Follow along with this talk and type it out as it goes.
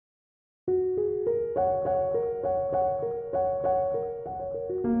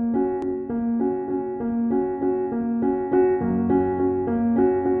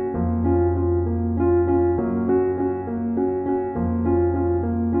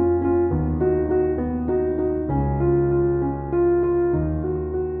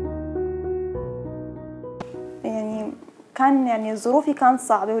يعني ظروفي كانت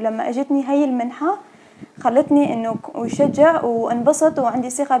صعبة، ولما اجتني هي المنحة خلتني انه وشجع وانبسط وعندي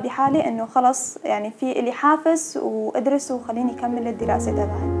ثقة بحالي انه خلص يعني في إلي حافز وادرس وخليني اكمل الدراسة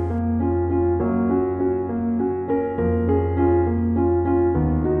تبعي.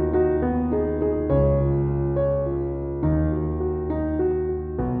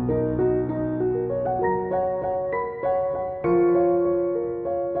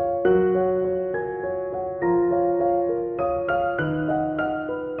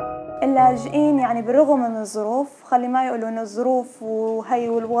 اللاجئين يعني بالرغم من الظروف، خلي ما يقولوا إن الظروف وهي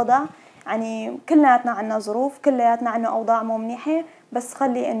والوضع، يعني كلياتنا عنا ظروف، كلياتنا عنا أوضاع مو منيحة، بس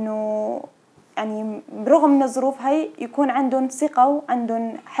خلي إنه يعني بالرغم من الظروف هي يكون عندهم ثقة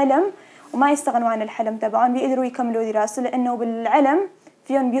وعندهم حلم وما يستغنوا عن الحلم تبعهم، بيقدروا يكملوا دراسة، لأنه بالعلم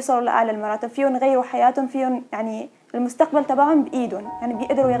فيهم بيوصلوا لأعلى المراتب، فيهم يغيروا حياتهم، فيهم يعني المستقبل تبعهم بإيدهم، يعني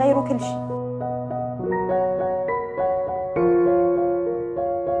بيقدروا يغيروا كل شيء.